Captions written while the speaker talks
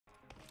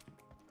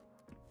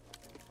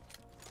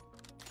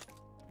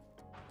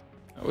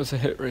That was a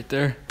hit right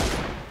there.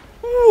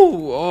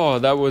 Ooh, oh,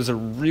 that was a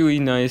really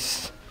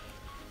nice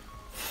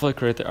flick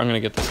right there. I'm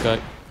gonna get this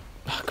guy.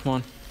 Oh, come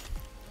on.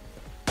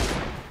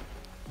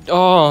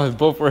 Oh,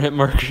 both were hit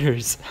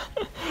markers.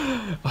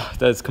 Oh,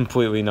 that's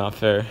completely not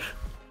fair.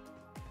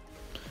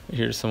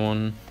 Here's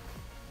someone.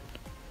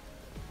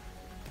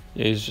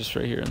 Yeah, he's just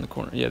right here in the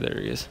corner. Yeah, there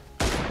he is.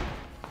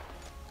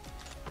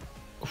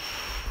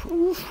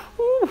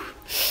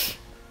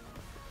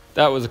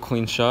 That was a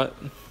clean shot.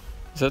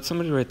 Is that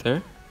somebody right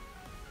there?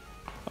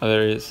 Oh,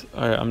 there he is.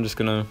 Alright, I'm just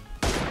gonna...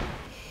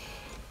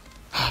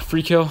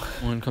 Free kill.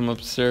 One come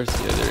upstairs.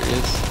 Yeah, there he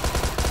is.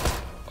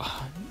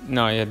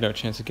 No, he had no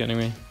chance of getting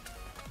me.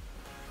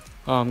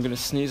 Oh, I'm gonna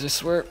sneeze, I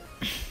swear.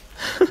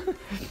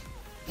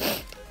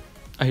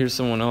 I hear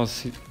someone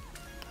else. Is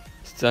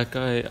that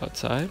guy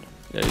outside?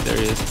 Yeah, there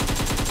he is.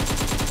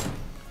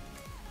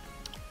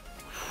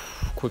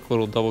 Quick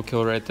little double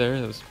kill right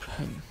there. That was...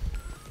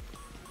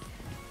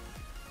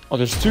 Oh,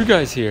 there's two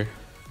guys here.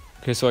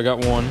 Okay, so I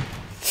got one.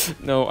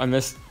 No, I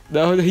missed.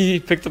 No, he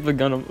picked up the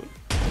gun.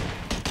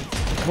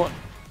 Come on.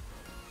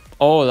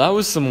 Oh, that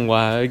was some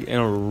lag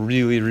and a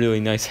really, really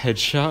nice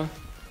headshot.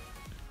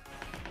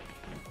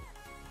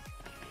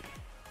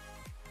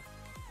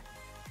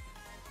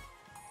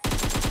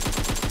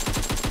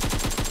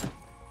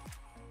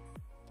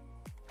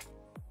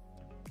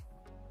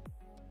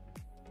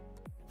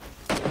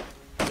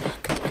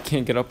 I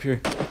can't get up here.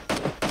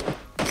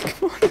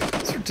 Come on,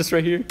 it's just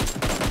right here.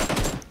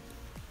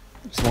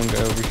 There's one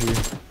guy over here.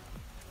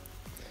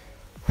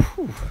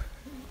 Whew.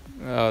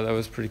 Oh, that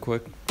was pretty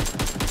quick.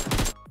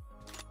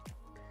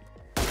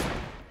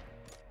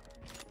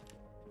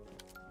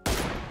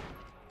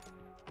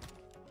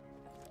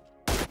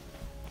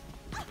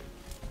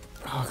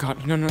 Oh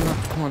god, no,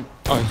 come on.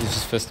 Oh, he's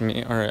just fisting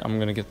me. Alright, I'm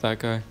gonna get that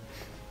guy.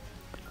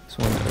 There's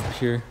one guy over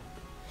here.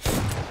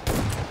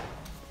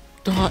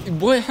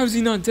 What? How's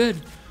he not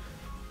dead?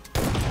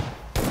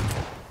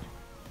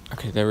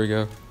 Okay, there we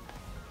go.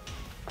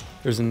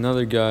 There's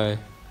another guy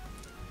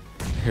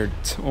here.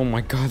 Oh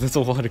my god, that's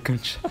a lot of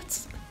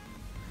gunshots.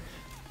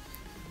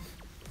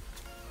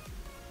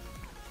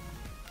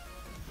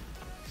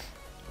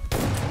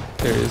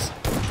 There he is.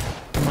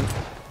 Come on.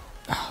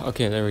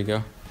 Okay, there we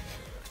go.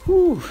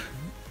 Whew.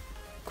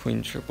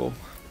 Queen triple.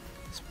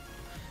 It's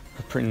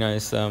pretty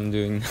nice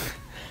doing.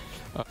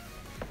 Come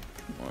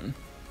on.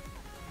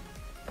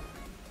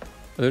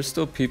 Are there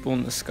still people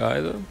in the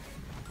sky though?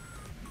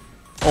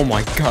 Oh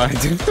my god,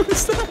 I didn't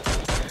notice that.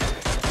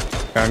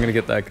 Okay, I'm gonna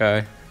get that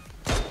guy.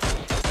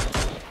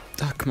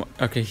 Oh, come on.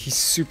 Okay, he's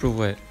super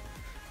lit.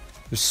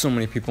 There's so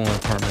many people in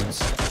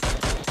apartments.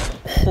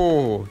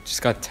 Oh,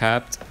 just got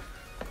tapped.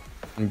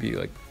 And be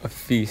like a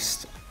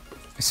feast.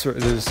 I swear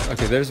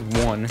there's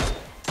one.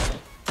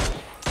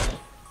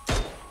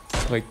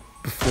 Like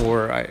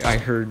before I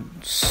heard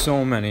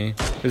so many.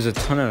 There's a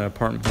ton of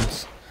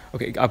apartments.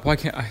 Okay, why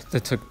can't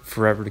that took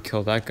forever to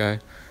kill that guy.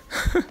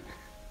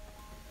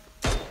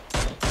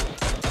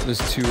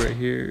 There's two right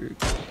here.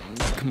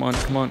 Come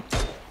on.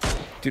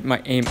 Dude,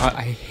 my aim,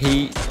 I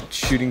hate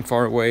shooting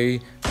far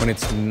away when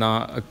it's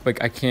not,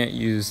 like I can't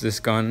use this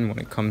gun when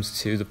it comes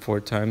to the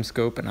 4x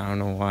scope, and I don't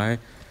know why.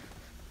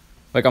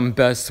 Like I'm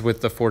best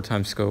with the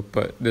 4x scope,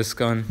 but this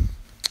gun.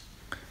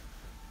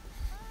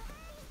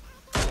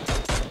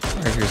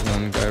 Alright, here's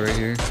one guy right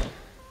here.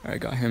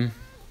 Alright, got him.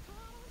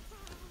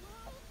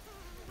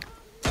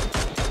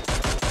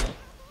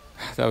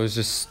 That was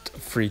just a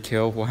free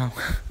kill, wow.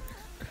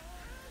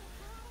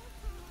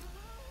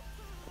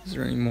 Is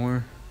there any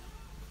more?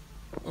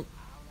 Oh,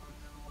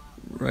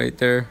 right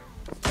there.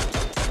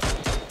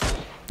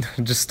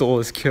 Just stole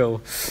his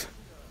kill.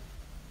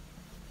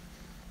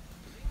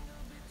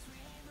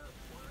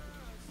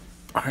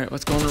 Alright,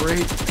 let's go on the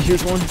raid.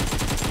 Here's one.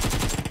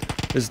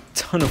 There's a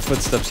ton of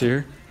footsteps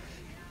here.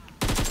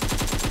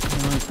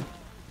 Come on.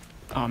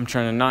 Oh, I'm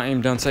trying to not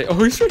aim down sight.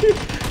 Oh, he's right here.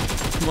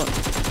 Come on.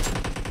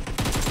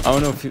 I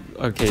don't know if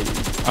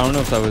I don't know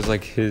if that was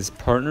like his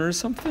partner or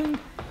something.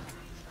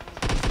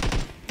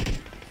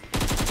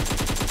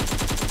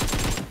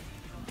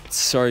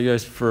 Sorry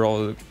guys for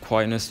all the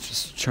quietness,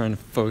 just trying to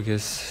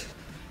focus.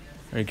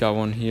 I got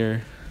one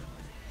here.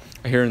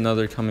 I hear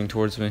another coming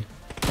towards me.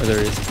 Oh, there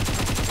he is.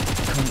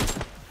 Come.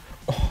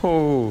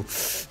 Oh.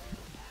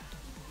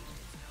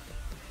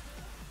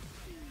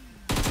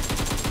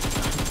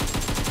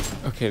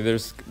 Okay,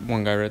 there's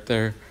one guy right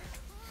there.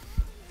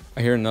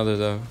 I hear another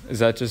though. Is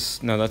that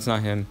just... No, that's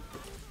not him.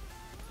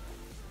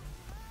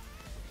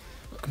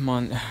 Come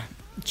on.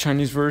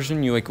 Chinese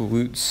version, you like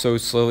loot so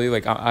slowly.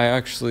 Like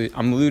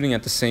I'm looting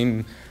at the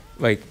same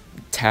like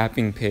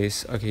tapping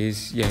pace. Okay,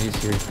 he's here.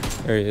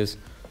 There he is.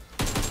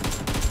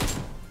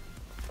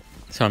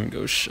 Time to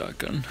go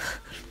shotgun.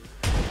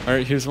 All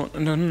right, here's one.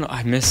 No,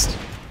 I missed.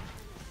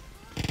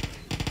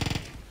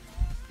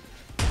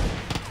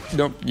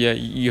 Nope. Yeah,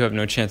 you have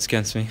no chance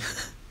against me.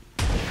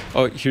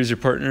 Oh, here's your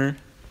partner.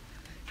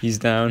 He's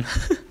down.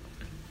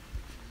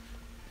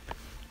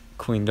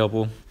 Queen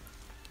double.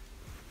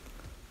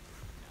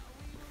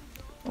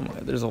 Oh my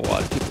god, there's a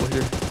lot of people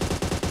here.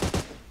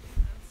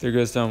 There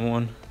goes down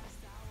one.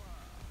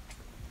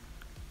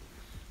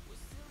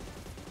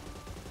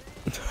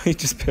 He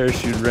just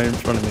parachuted right in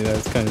front of me.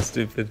 That's kind of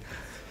stupid.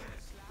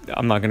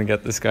 I'm not gonna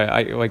get this guy.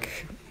 I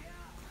like.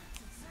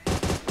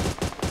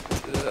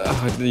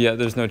 Yeah,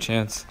 there's no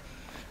chance.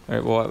 All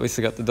right, well at least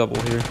I got the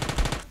double here.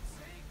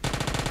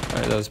 All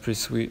right, that was pretty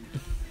sweet.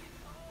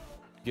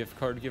 Gift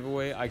card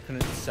giveaway. I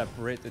couldn't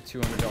separate the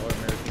 $200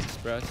 American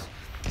Express,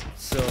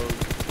 so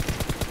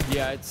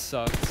yeah, it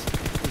sucked.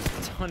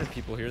 There's a ton of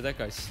people here. That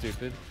guy's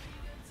stupid.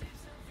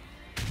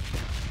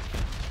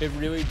 It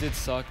really did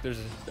suck. There's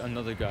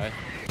another guy.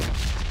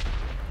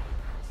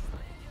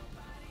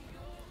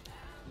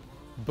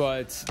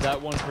 But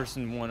that one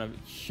person won a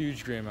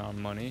huge great amount of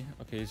money.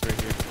 Okay, he's right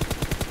here.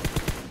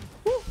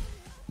 Woo!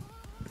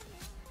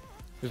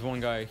 There's one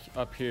guy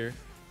up here.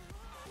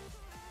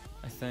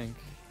 I think.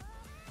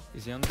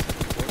 Is he on the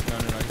second floor?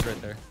 No, he's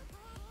right there.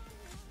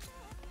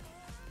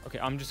 Okay,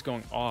 I'm just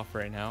going off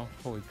right now.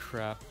 Holy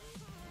crap.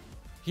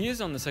 He is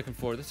on the second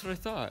floor. That's what I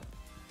thought.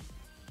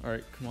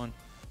 Alright, come on.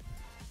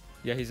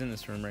 Yeah, he's in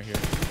this room right here.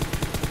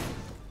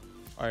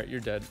 Alright,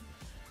 you're dead.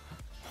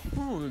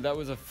 Ooh, that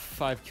was a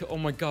 5 kill. Oh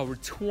my god, we're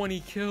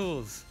 20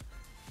 kills.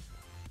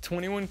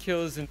 21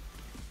 kills and...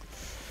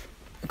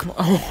 Come on.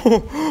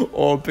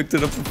 Oh, I picked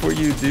it up before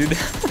you, dude.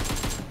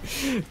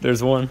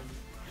 There's one.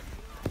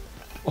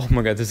 Oh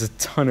my god, there's a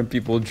ton of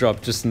people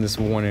dropped just in this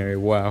one area.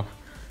 Wow.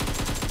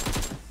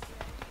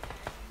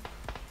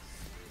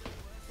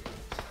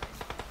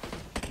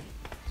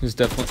 There's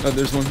definitely... Oh,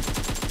 there's one.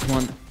 Come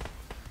on.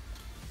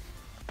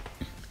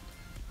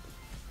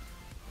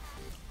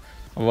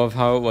 I love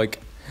how, like...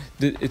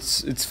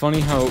 It's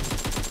funny how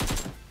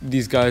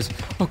these guys...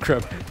 Oh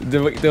crap. They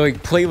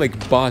like play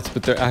like bots,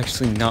 but they're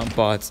actually not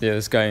bots. Yeah,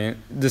 this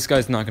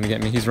guy's not gonna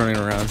get me. He's running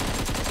around.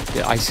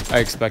 Yeah, I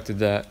expected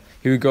that.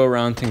 He would go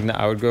around thinking that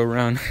I would go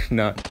around.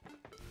 No.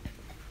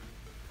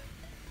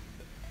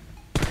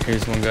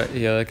 Here's one guy.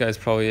 Yeah, that guy's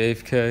probably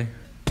AFK.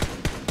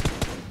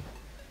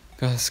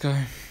 Got this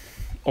guy.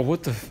 Oh,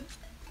 what the...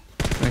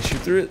 Can I shoot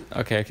through it?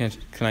 Okay, I can't...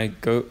 Can I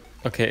go...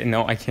 Okay,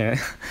 no, I can't.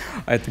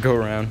 I have to go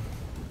around.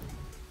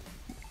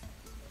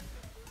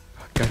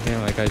 God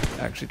damn, like I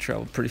actually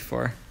traveled pretty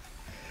far.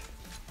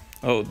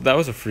 Oh, that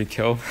was a free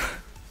kill.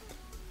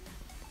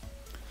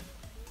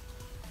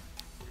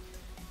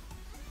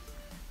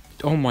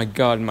 Oh my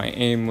god, my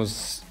aim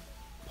was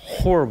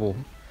horrible.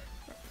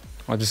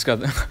 I just got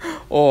the...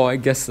 Oh, I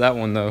guessed that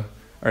one though.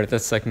 Alright, that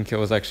second kill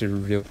was actually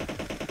real.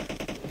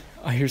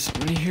 I hear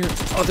somebody here.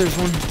 Oh, there's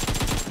one.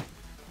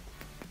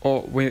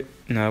 Oh, wait.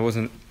 No, it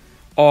wasn't.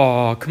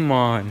 Oh, come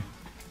on.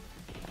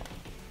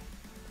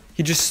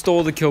 He just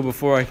stole the kill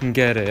before I can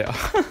get it.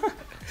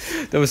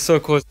 That was so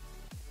close.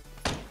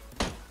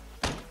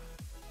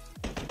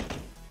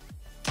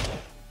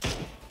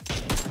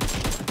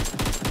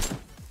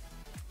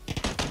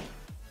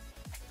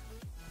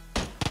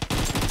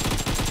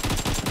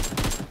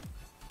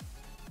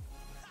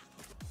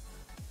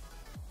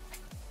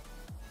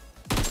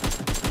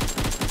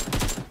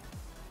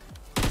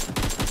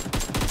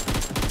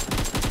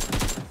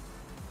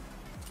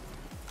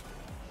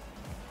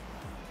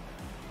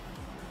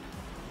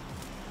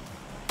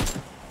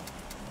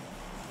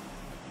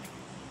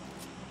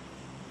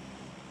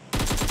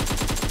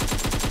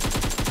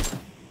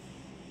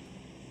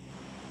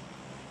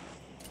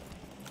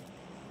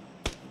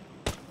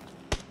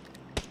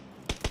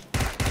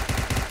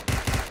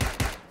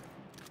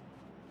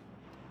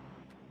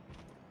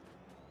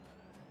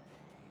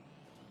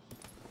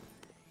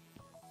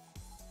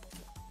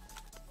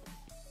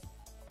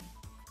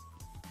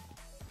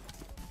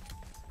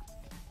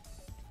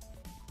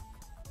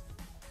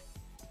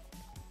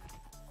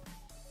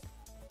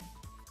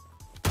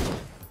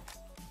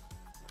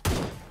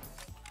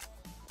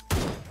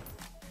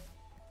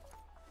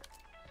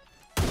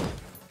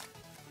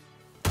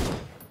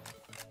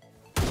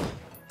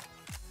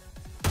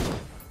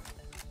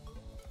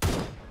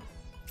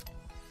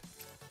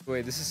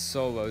 Wait, this is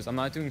solos. I'm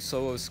not doing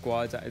solo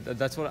squads.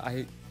 That's what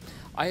I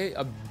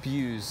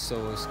abuse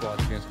solo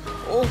squads against.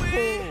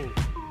 Oh!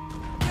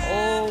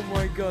 Oh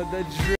my god, that